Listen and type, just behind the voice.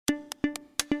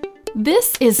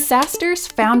This is SaaStr's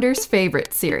Founders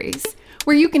Favorite series,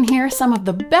 where you can hear some of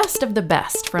the best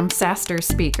from SaaStr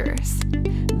speakers.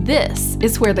 This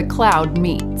is where the cloud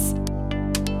meets.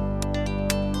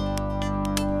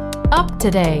 Up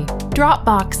today,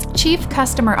 Dropbox Chief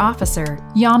Customer Officer,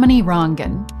 Yamini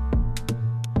Rangan.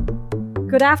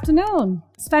 Good afternoon.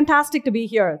 It's fantastic to be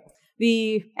here.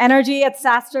 The energy at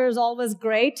SaaStr is always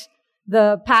great.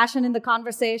 The passion in the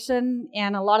conversation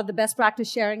and a lot of the best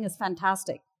practice sharing is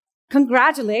fantastic.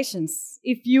 Congratulations.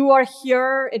 If you are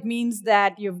here, it means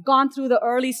that you've gone through the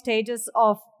early stages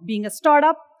of being a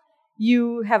startup.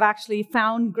 You have actually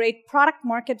found great product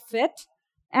market fit,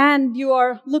 and you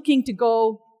are looking to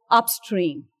go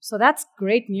upstream. So that's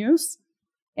great news,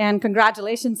 and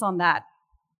congratulations on that.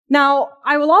 Now,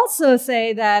 I will also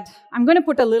say that I'm going to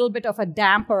put a little bit of a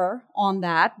damper on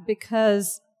that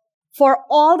because for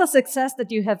all the success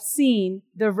that you have seen,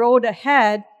 the road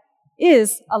ahead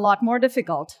is a lot more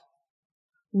difficult.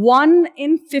 1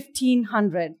 in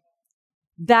 1,500.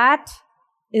 That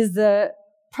is the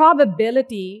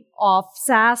probability of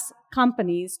SaaS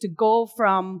companies to go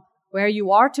from where you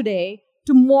are today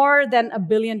to more than $1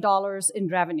 billion in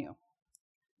revenue.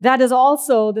 That is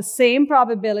also the same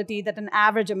probability that an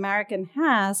average American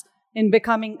has in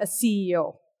becoming a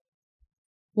CEO.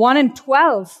 1 in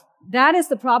 12, that is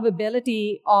the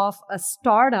probability of a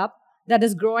startup that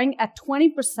is growing at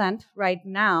 20% right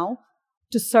now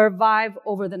to survive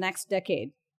over the next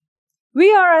decade.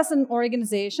 We are, as an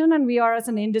organization and we are as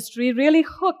an industry, really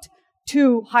hooked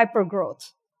to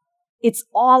hypergrowth. It's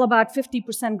all about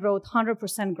 50% growth,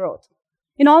 100% growth.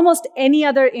 In almost any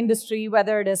other industry,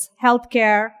 whether it is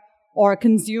healthcare or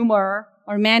consumer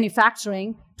or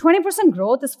manufacturing, 20%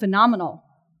 growth is phenomenal.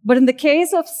 But in the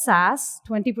case of SaaS,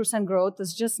 20% growth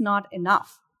is just not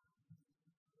enough.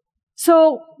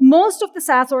 So most of the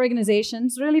SaaS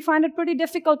organizations really find it pretty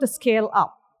difficult to scale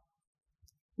up.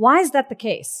 Why is that the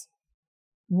case?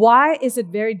 Why is it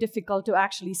very difficult to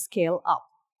actually scale up?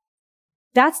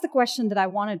 That's the question that I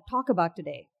want to talk about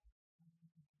today.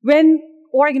 When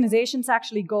organizations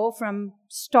actually go from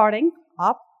starting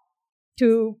up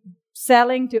to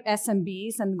selling to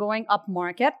SMBs and going up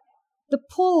market, the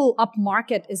pull up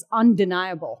market is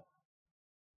undeniable.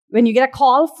 When you get a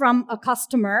call from a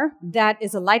customer that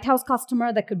is a lighthouse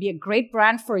customer that could be a great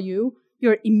brand for you,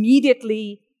 you're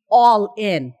immediately all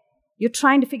in. You're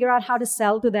trying to figure out how to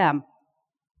sell to them.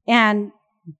 And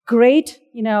great,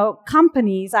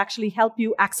 companies actually help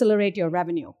you accelerate your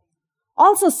revenue.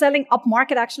 Also, selling up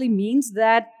market actually means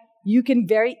that you can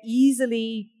very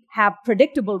easily have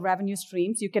predictable revenue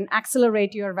streams. You can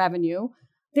accelerate your revenue.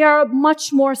 They are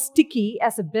much more sticky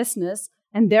as a business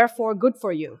and therefore good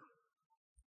for you.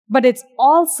 But it's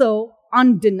also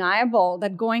undeniable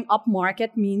that going up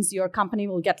market means your company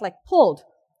will get pulled.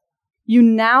 You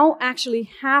now actually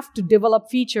have to develop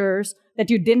features that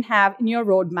you didn't have in your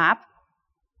roadmap.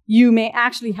 You may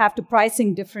actually have to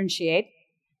pricing differentiate.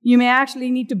 You may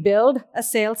actually need to build a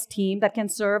sales team that can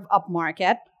serve up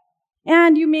market.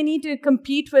 And you may need to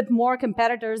compete with more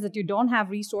competitors that you don't have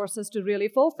resources to really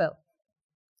fulfill.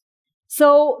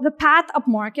 So the path up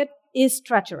market is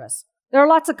treacherous. There are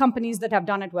lots of companies that have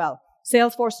done it well.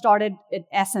 Salesforce started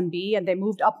at SMB and they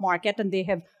moved up market and they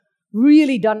have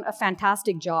really done a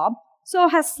fantastic job. So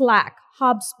has Slack,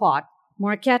 HubSpot,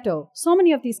 Marketo. So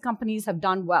many of these companies have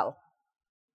done well.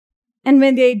 And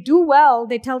when they do well,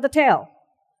 they tell the tale.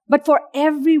 But for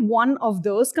every one of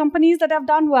those companies that have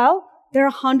done well, there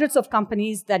are hundreds of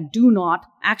companies that do not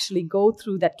actually go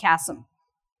through that chasm.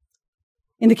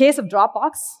 In the case of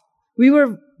Dropbox, we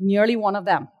were nearly one of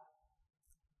them.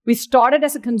 We started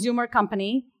as a consumer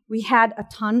company. We had a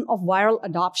ton of viral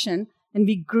adoption, and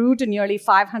we grew to nearly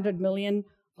 500 million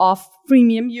of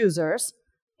premium users.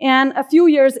 And a few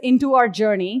years into our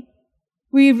journey,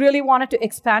 we really wanted to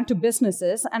expand to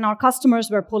businesses, and our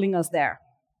customers were pulling us there.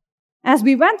 As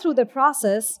we went through the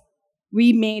process,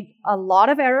 we made a lot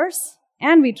of errors,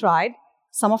 and we tried.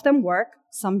 Some of them worked,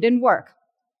 some didn't work.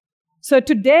 So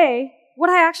today, what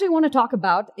I actually want to talk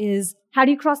about is how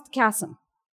do you cross the chasm?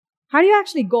 How do you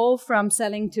actually go from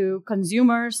selling to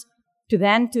consumers to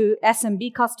then to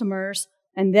SMB customers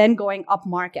and then going up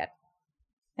market?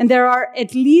 And there are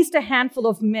at least a handful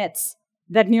of myths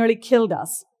that nearly killed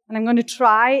us. And I'm going to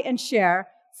try and share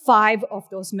 5 of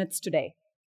those myths today.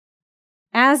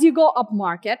 As you go up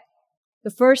market,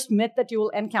 the first myth that you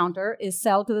will encounter is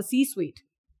sell to the C-suite.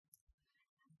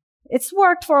 It's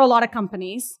worked for a lot of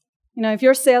companies. If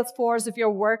you're Salesforce, if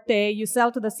you're Workday, you sell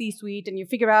to the C-suite and you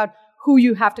figure out who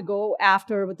you have to go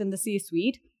after within the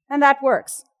C-suite, and that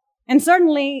works. And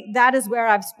certainly, that is where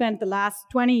I've spent the last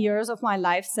 20 years of my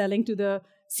life selling to the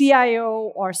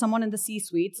CIO or someone in the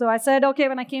C-suite. So I said, okay,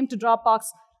 when I came to Dropbox,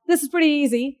 this is pretty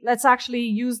easy. Let's actually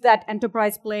use that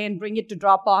enterprise play and bring it to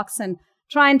Dropbox and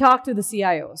try and talk to the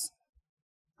CIOs.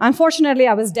 Unfortunately,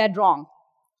 I was dead wrong.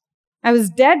 I was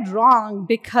dead wrong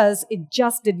because it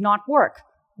just did not work.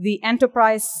 The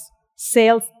enterprise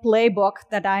sales playbook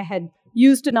that I had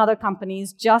used in other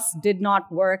companies just did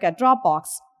not work at Dropbox.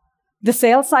 The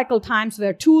sales cycle times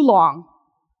were too long,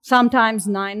 sometimes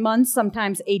 9 months,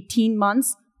 sometimes 18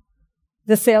 months.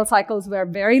 The sales cycles were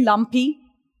very lumpy.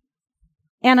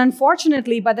 And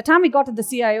unfortunately, by the time we got to the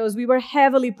CIOs, we were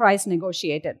heavily price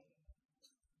negotiated.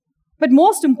 But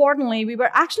most importantly, we were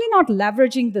actually not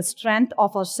leveraging the strength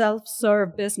of our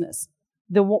self-serve business.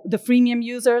 The freemium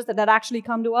users that had actually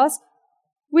come to us,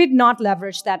 we'd not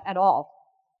leveraged that at all.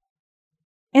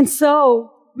 And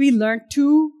so we learned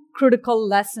 2 critical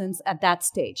lessons at that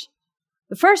stage.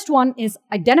 The first one is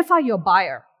identify your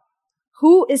buyer.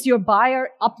 Who is your buyer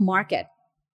upmarket?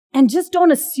 And just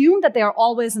don't assume that they are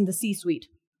always in the C-suite.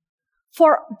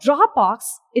 For Dropbox,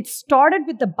 it started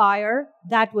with the buyer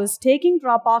that was taking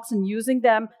Dropbox and using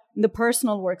them in the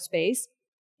personal workspace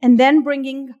and then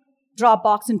bringing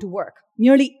Dropbox into work.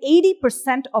 Nearly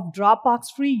 80% of Dropbox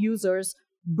free users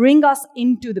bring us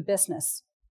into the business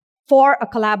for a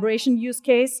collaboration use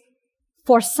case,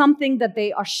 for something that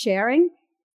they are sharing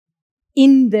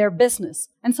in their business.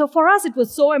 And so for us, it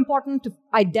was so important to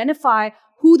identify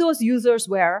who those users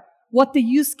were, what the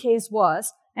use case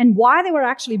was, and why they were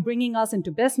actually bringing us into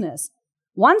business.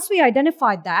 Once we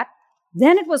identified that,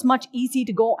 then it was much easier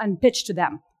to go and pitch to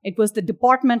them. It was the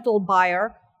departmental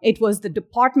buyer. It was the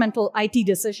departmental IT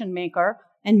decision maker.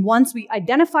 And once we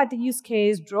identified the use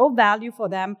case, drove value for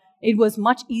them, it was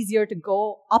much easier to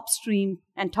go upstream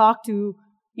and talk to,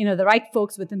 the right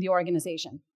folks within the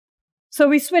organization. So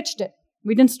we switched it.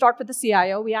 We didn't start with the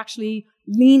CIO. We actually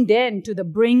leaned into the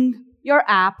bring your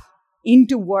app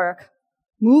into work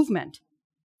movement.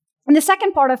 And the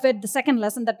second part of it, the second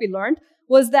lesson that we learned,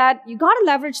 was that you got to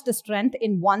leverage the strength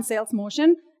in one sales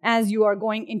motion as you are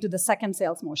going into the second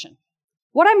sales motion.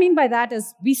 What I mean by that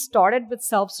is we started with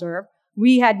self-serve.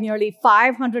 We had nearly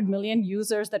 500 million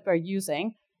users that we're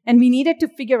using, and we needed to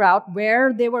figure out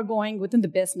where they were going within the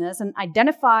business and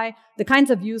identify the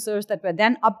kinds of users that were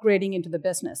then upgrading into the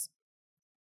business.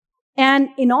 And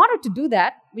in order to do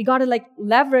that, we got to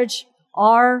leverage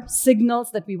our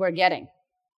signals that we were getting.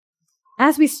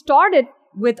 As we started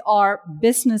with our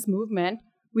business movement,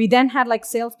 we then had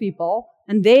salespeople,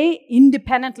 and they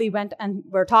independently went and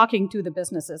were talking to the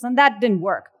businesses, and that didn't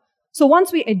work. So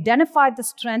once we identified the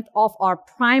strength of our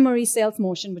primary sales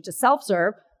motion, which is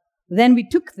self-serve, then we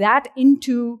took that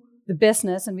into the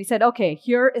business and we said, okay,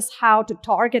 here is how to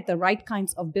target the right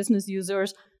kinds of business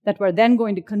users that we're then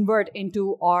going to convert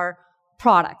into our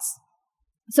products.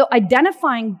 So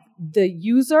identifying the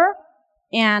user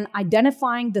and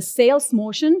identifying the sales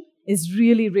motion is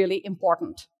really, really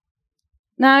important.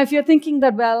 Now, if you're thinking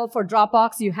that, well, for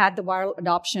Dropbox, you had the viral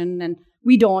adoption and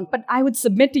we don't, but I would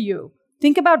submit to you,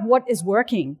 think about what is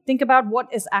working. Think about what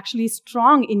is actually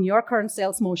strong in your current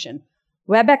sales motion.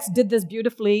 WebEx did this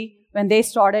beautifully when they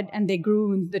started and they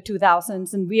grew in the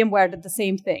 2000s, and VMware did the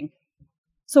same thing.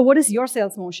 So what is your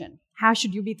sales motion? How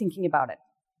should you be thinking about it?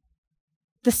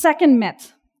 The second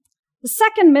myth. The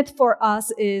second myth for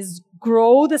us is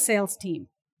grow the sales team.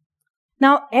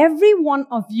 Now, every one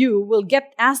of you will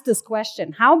get asked this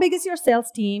question. How big is your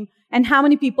sales team and how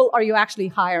many people are you actually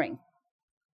hiring?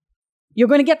 You're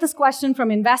going to get this question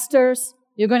from investors.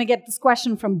 You're going to get this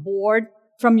question from board,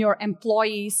 from your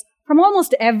employees, from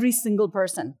almost every single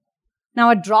person. Now,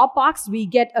 at Dropbox, we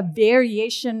get a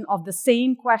variation of the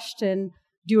same question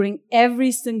during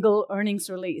every single earnings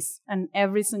release and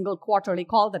every single quarterly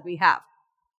call that we have.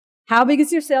 How big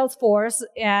is your sales force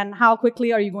and how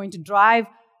quickly are you going to drive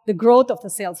the growth of the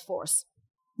sales force?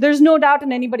 There's no doubt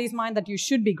in anybody's mind that you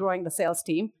should be growing the sales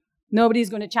team. Nobody's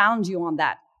going to challenge you on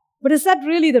that. But is that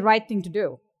really the right thing to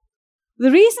do?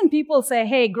 The reason people say,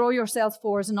 hey, grow your sales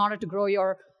force in order to grow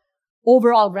your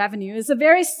overall revenue is a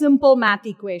very simple math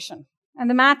equation. And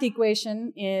the math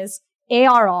equation is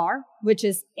ARR, which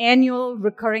is annual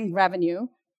recurring revenue,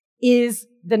 is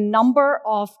the number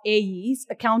of AEs,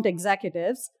 account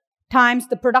executives, times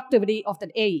the productivity of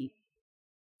that AE.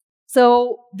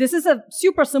 So this is a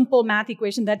super simple math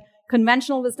equation that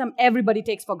conventional wisdom everybody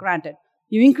takes for granted.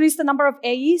 You increase the number of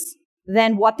AEs,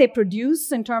 then what they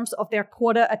produce in terms of their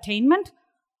quota attainment,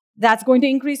 that's going to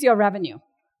increase your revenue.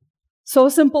 So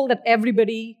simple that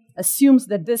everybody assumes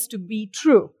that this to be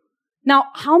true. Now,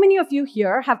 how many of you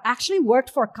here have actually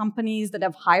worked for companies that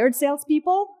have hired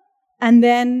salespeople and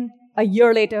then a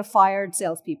year later fired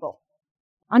salespeople?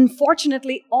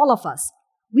 Unfortunately, all of us.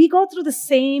 we go through the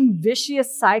same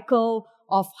vicious cycle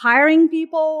of hiring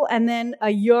people and then a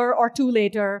year or two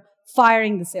later,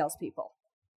 firing the salespeople.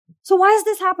 So why is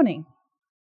this happening?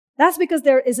 That's because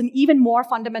there is an even more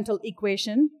fundamental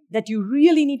equation that you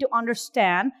really need to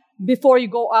understand before you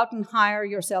go out and hire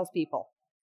your salespeople.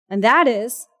 And that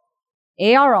is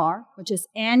ARR, which is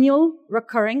annual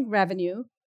recurring revenue.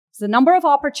 It's the number of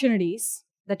opportunities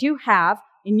that you have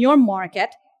in your market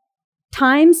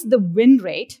times the win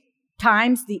rate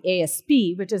times the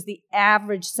ASP, which is the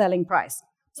average selling price.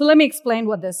 So let me explain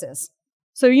what this is.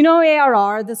 So you know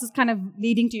ARR, this is kind of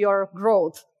leading to your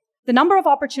growth. The number of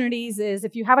opportunities is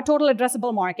if you have a total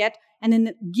addressable market and in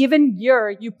a given year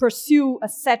you pursue a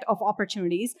set of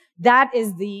opportunities, that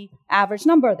is the average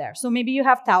number there. So maybe you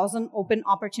have 1,000 open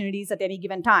opportunities at any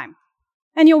given time.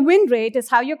 And your win rate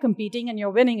is how you're competing and you're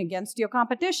winning against your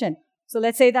competition. So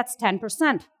let's say that's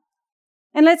 10%.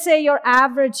 And let's say your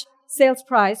average sales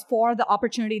price for the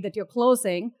opportunity that you're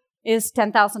closing is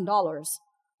 $10,000.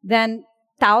 Then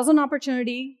 1,000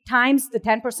 opportunity times the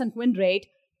 10% win rate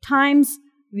times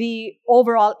the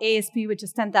overall ASP, which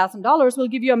is $10,000, will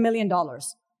give you $1 million.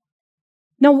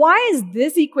 Now, why is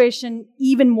this equation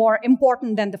even more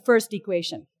important than the first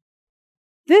equation?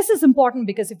 This is important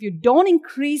because if you don't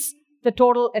increase the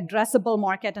total addressable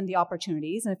market and the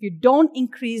opportunities, and if you don't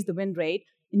increase the win rate,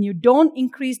 and you don't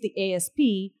increase the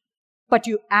ASP, but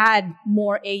you add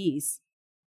more AEs,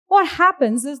 what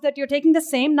happens is that you're taking the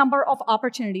same number of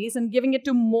opportunities and giving it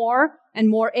to more and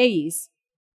more AEs.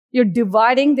 You're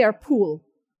dividing their pool.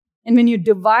 And when you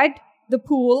divide the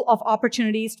pool of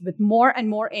opportunities with more and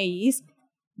more AEs,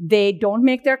 they don't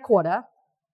make their quota.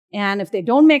 And if they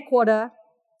don't make quota,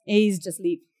 AEs just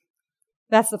leave.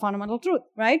 That's the fundamental truth,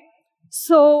 right?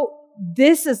 So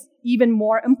this is even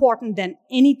more important than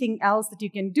anything else that you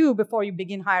can do before you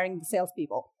begin hiring the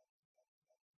salespeople.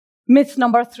 Myth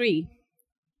number 3.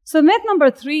 So myth number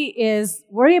 3 is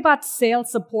worry about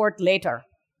sales support later.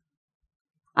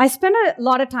 I spend a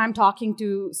lot of time talking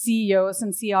to CEOs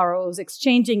and CROs,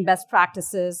 exchanging best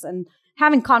practices and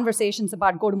having conversations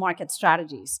about go-to-market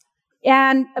strategies.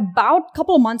 And about a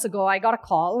couple of months ago, I got a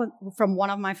call from one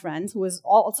of my friends who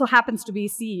also happens to be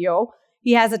CEO.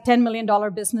 He has a $10 million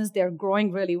business. They're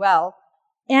growing really well.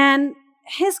 And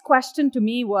his question to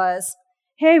me was,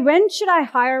 hey, when should I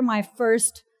hire my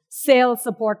first sales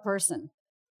support person?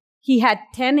 He had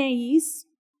 10 AEs,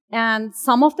 and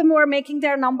some of them were making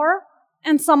their number,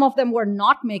 and some of them were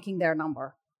not making their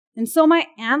number. And so my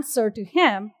answer to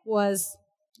him was,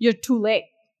 you're too late.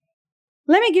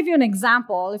 Let me give you an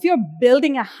example. If you're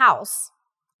building a house,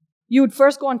 you would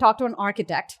first go and talk to an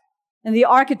architect, and the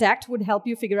architect would help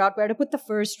you figure out where to put the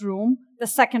first room, the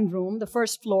second room, the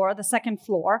first floor, the second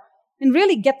floor, and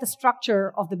really get the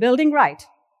structure of the building right.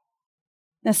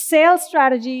 Now, sales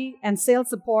strategy and sales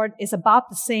support is about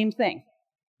the same thing.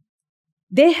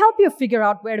 They help you figure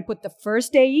out where to put the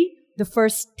first AE, the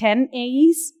first 10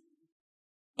 AEs,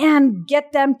 and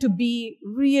get them to be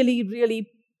really, really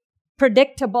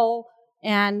predictable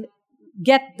and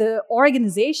get the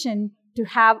organization to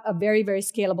have a very, very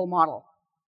scalable model.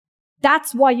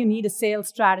 That's why you need a sales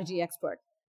strategy expert.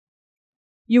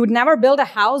 You would never build a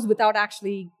house without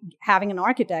actually having an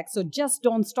architect, so just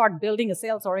don't start building a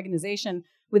sales organization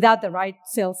without the right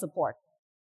sales support.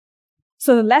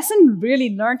 So the lesson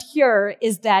really learned here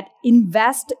is that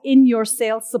invest in your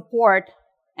sales support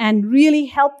and really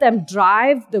help them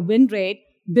drive the win rate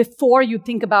before you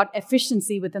think about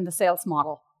efficiency within the sales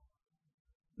model.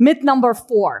 Myth number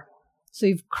 4. So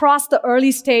you've crossed the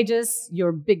early stages,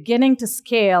 you're beginning to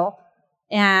scale,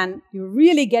 and you're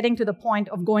really getting to the point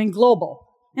of going global.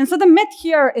 And so the myth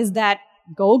here is that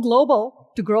go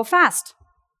global to grow fast.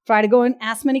 Try to go in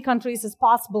as many countries as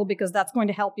possible because that's going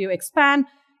to help you expand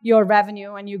your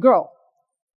revenue and you grow.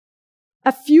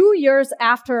 A few years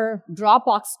after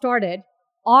Dropbox started,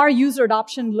 our user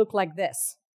adoption looked like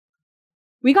this.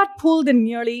 We got pulled in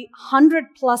nearly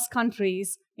 100 plus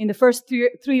countries in the first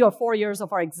 3 or 4 years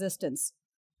of our existence.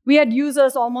 We had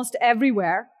users almost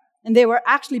everywhere, and they were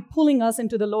actually pulling us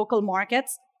into the local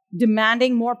markets,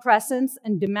 demanding more presence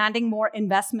and demanding more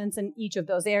investments in each of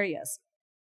those areas.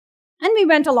 And we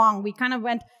went along. We kind of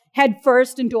went head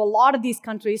first into a lot of these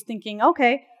countries thinking,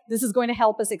 okay, this is going to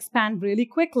help us expand really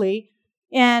quickly.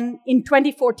 And in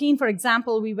 2014, for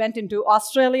example, we went into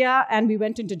Australia and we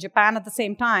went into Japan at the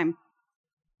same time.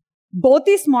 Both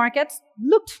these markets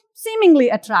looked seemingly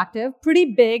attractive, pretty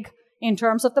big in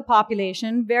terms of the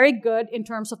population, very good in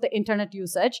terms of the internet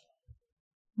usage.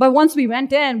 But once we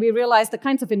went in, we realized the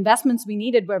kinds of investments we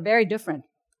needed were very different.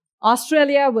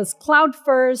 Australia was cloud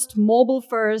first, mobile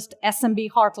first, SMB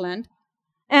heartland.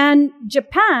 And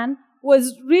Japan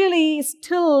was really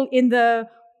still in the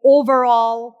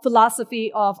overall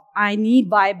philosophy of I need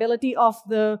viability of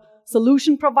the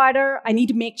solution provider. I need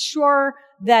to make sure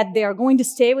that they are going to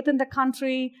stay within the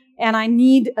country. And I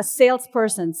need a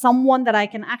salesperson, someone that I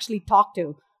can actually talk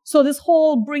to. So this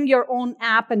whole bring your own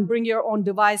app and bring your own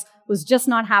device was just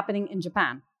not happening in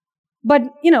Japan. But,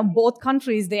 both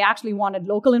countries, they actually wanted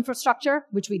local infrastructure,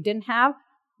 which we didn't have,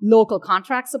 local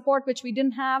contract support, which we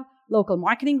didn't have, local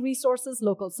marketing resources,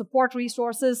 local support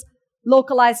resources,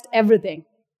 localized everything.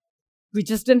 We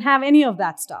just didn't have any of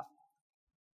that stuff.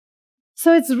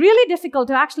 So it's really difficult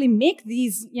to actually make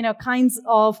these, kinds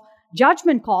of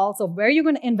judgment calls of where you're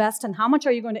going to invest and how much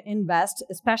are you going to invest,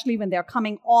 especially when they're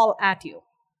coming all at you.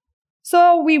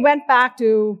 So we went back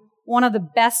to one of the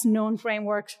best known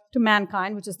frameworks to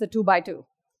mankind, which is the 2x2.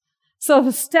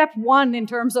 So step one in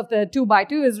terms of the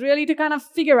 2x2 is really to kind of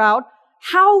figure out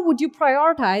how would you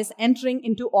prioritize entering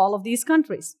into all of these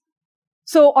countries.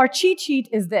 So our cheat sheet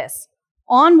is this.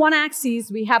 On one axis,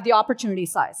 we have the opportunity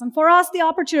size. And for us, the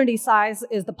opportunity size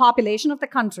is the population of the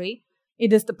country.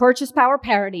 It is the purchase power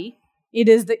parity. It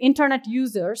is the internet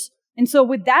users. And so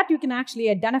with that, you can actually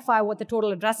identify what the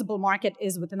total addressable market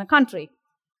is within a country.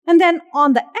 And then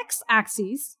on the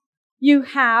x-axis, you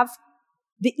have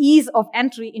the ease of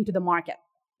entry into the market.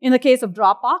 In the case of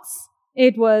Dropbox,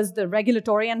 it was the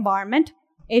regulatory environment.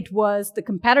 It was the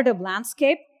competitive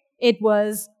landscape. It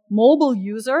was mobile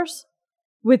users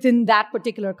within that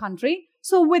particular country.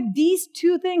 So with these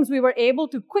two things, we were able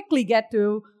to quickly get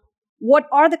to what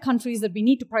are the countries that we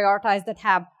need to prioritize that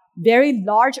have very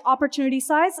large opportunity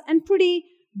size and pretty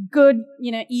good,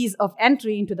 ease of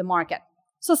entry into the market.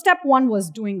 So step one was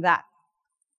doing that.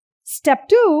 Step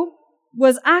two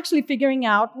was actually figuring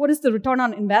out what is the return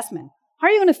on investment. How are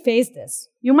you going to phase this?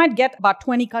 You might get about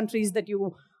 20 countries that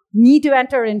you need to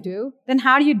enter into. Then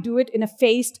how do you do it in a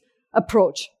phased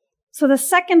approach? So the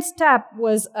second step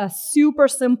was a super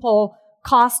simple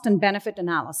cost and benefit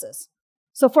analysis.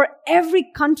 So for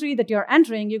every country that you're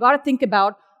entering, you got to think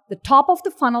about the top of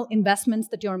the funnel investments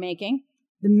that you're making,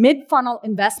 the mid funnel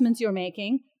investments you're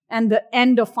making, and the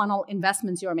end of funnel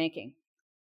investments you're making.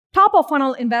 Top of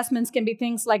funnel investments can be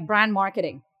things like brand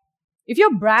marketing. If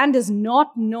your brand is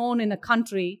not known in a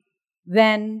country,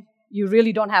 then you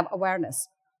really don't have awareness.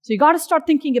 So you got to start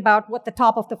thinking about what the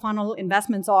top of the funnel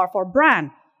investments are for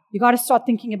brand. You got to start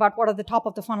thinking about what are the top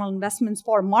of the funnel investments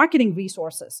for marketing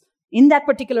resources in that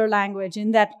particular language,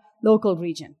 in that local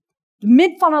region. The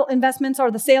mid-funnel investments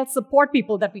are the sales support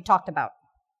people that we talked about.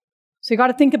 So you got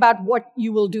to think about what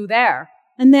you will do there.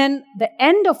 And then the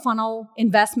end of funnel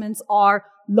investments are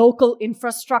local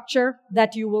infrastructure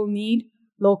that you will need,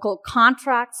 local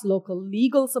contracts, local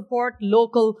legal support,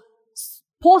 local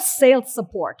post-sales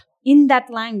support in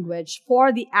that language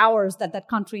for the hours that that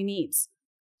country needs.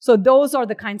 So those are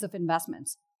the kinds of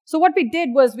investments. So what we did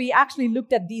was we actually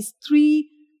looked at these three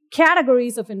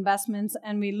categories of investments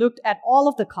and we looked at all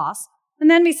of the costs. And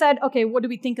then we said, okay, what do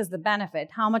we think is the benefit?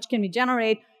 How much can we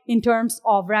generate in terms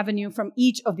of revenue from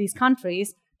each of these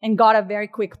countries, and got a very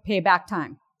quick payback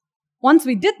time. Once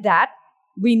we did that,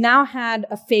 we now had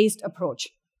a phased approach.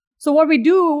 So what we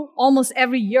do almost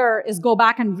every year is go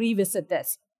back and revisit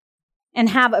this and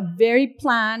have a very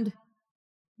planned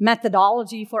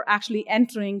methodology for actually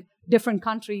entering different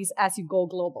countries as you go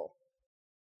global.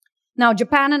 Now,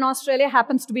 Japan and Australia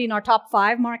happens to be in our top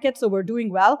 5 markets, so we're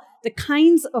doing well. The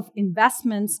kinds of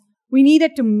investments we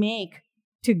needed to make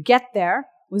to get there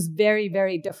was very,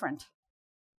 very different.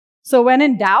 So when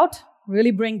in doubt,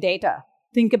 really bring data.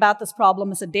 Think about this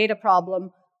problem as a data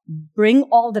problem. Bring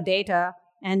all the data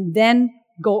and then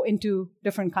go into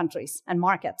different countries and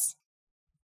markets.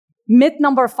 Myth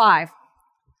number 5.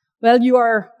 Well, you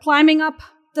are climbing up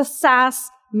the SaaS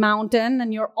mountain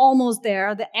and you're almost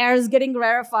there. The air is getting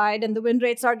rarefied and the win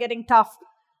rates are getting tough.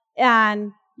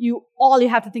 And all you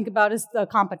have to think about is the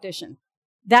competition.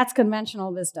 That's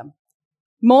conventional wisdom.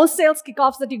 Most sales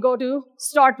kickoffs that you go to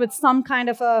start with some kind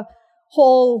of a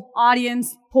whole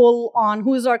audience pull on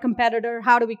who's our competitor,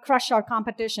 how do we crush our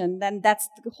competition. Then that's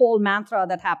the whole mantra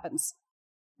that happens.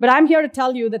 But I'm here to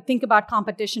tell you that think about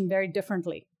competition very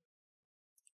differently.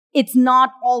 It's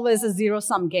not always a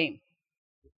zero-sum game.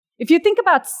 If you think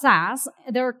about SaaS,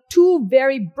 there are 2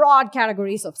 very broad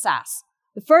categories of SaaS.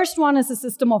 The first one is a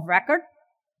system of record,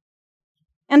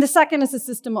 and the second is a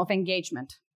system of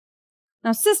engagement.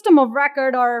 Now, system of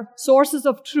record are sources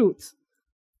of truth.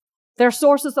 They're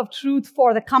sources of truth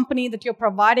for the company that you're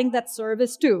providing that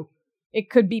service to. It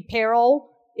could be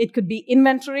payroll, it could be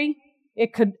inventory,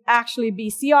 it could actually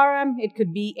be CRM, it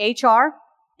could be HR.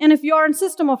 And if you're in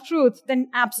system of truth, then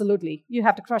absolutely, you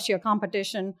have to crush your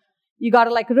competition. You got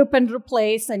to rip and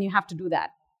replace, and you have to do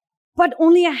that. But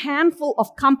only a handful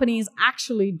of companies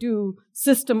actually do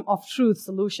system of truth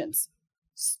solutions.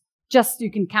 Just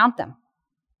you can count them.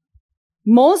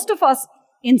 Most of us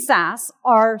in SaaS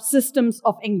are systems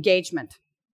of engagement.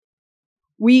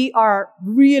 We are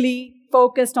really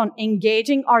focused on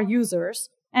engaging our users,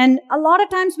 and a lot of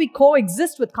times we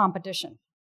coexist with competition.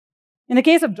 In the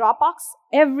case of Dropbox,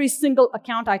 every single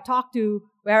account I talk to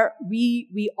where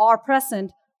we are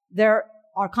present,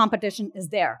 our competition is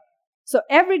there. So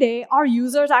every day, our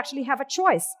users actually have a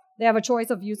choice. They have a choice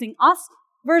of using us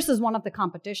versus one of the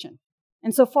competition.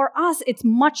 And so for us, it's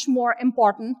much more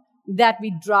important that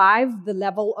we drive the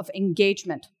level of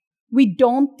engagement. We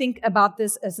don't think about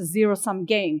this as a zero-sum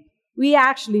game. We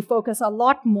actually focus a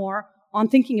lot more on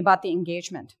thinking about the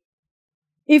engagement.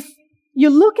 If you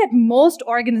look at most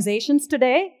organizations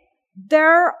today,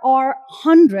 there are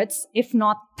hundreds, if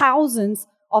not thousands,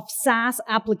 of SaaS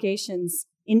applications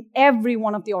in every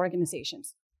one of the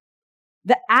organizations.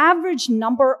 The average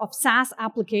number of SaaS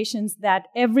applications that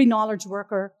every knowledge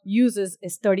worker uses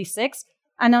is 36.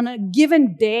 And on a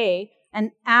given day,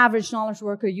 an average knowledge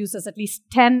worker uses at least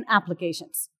 10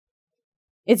 applications.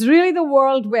 It's really the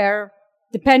world where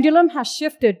the pendulum has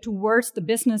shifted towards the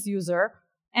business user,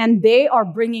 and they are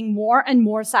bringing more and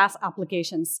more SaaS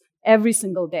applications every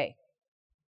single day.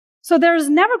 So there's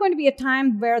never going to be a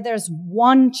time where there's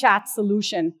one chat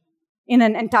solution in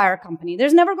an entire company.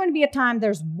 There's never going to be a time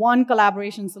there's one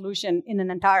collaboration solution in an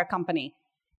entire company.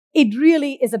 It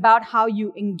really is about how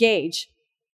you engage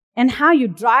and how you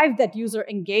drive that user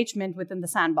engagement within the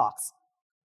sandbox.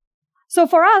 So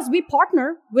for us, we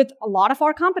partner with a lot of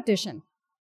our competition.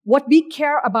 What we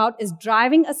care about is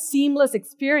driving a seamless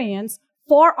experience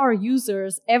for our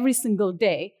users every single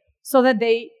day so that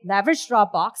they leverage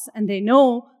Dropbox and they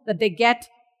know that they get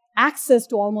access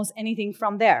to almost anything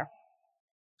from there.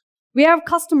 We have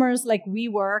customers like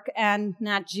WeWork and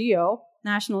Nat Geo,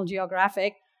 National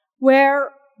Geographic,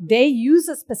 where they use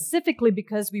us specifically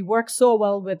because we work so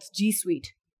well with G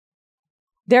Suite.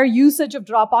 Their usage of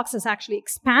Dropbox has actually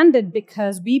expanded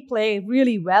because we play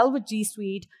really well with G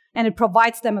Suite and it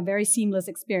provides them a very seamless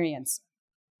experience.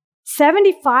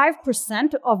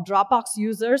 75% of Dropbox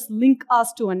users link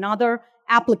us to another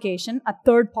application, a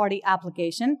third-party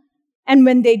application. And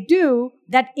when they do,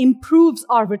 that improves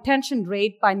our retention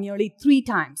rate by nearly 3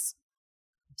 times.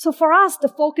 So for us, the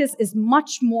focus is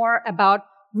much more about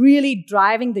really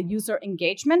driving the user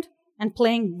engagement and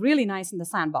playing really nice in the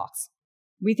sandbox.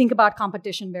 We think about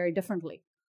competition very differently.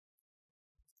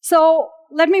 So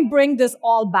let me bring this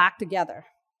all back together.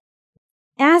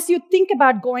 As you think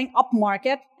about going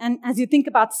upmarket and as you think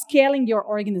about scaling your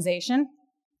organization,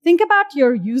 think about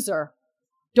your user.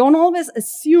 Don't always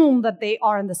assume that they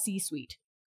are in the C-suite.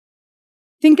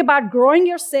 Think about growing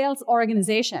your sales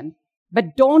organization,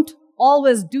 but don't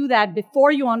always do that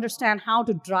before you understand how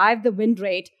to drive the win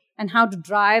rate and how to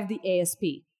drive the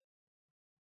ASP.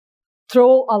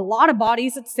 Throw a lot of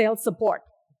bodies at sales support.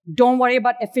 Don't worry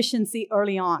about efficiency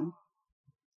early on.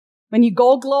 When you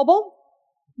go global,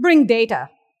 bring data.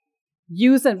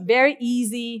 Use a very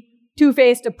easy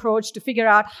two-phased approach to figure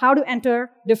out how to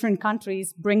enter different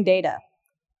countries, bring data.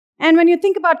 And when you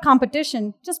think about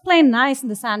competition, just play nice in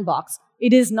the sandbox.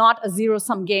 It is not a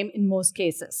zero-sum game in most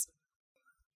cases.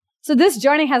 So this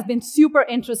journey has been super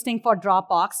interesting for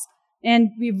Dropbox, and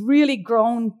we've really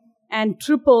grown and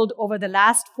tripled over the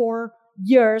last 4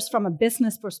 years from a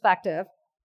business perspective.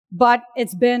 But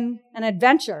it's been an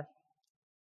adventure.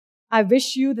 I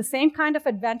wish you the same kind of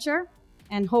adventure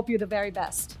and hope you the very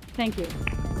best. Thank you.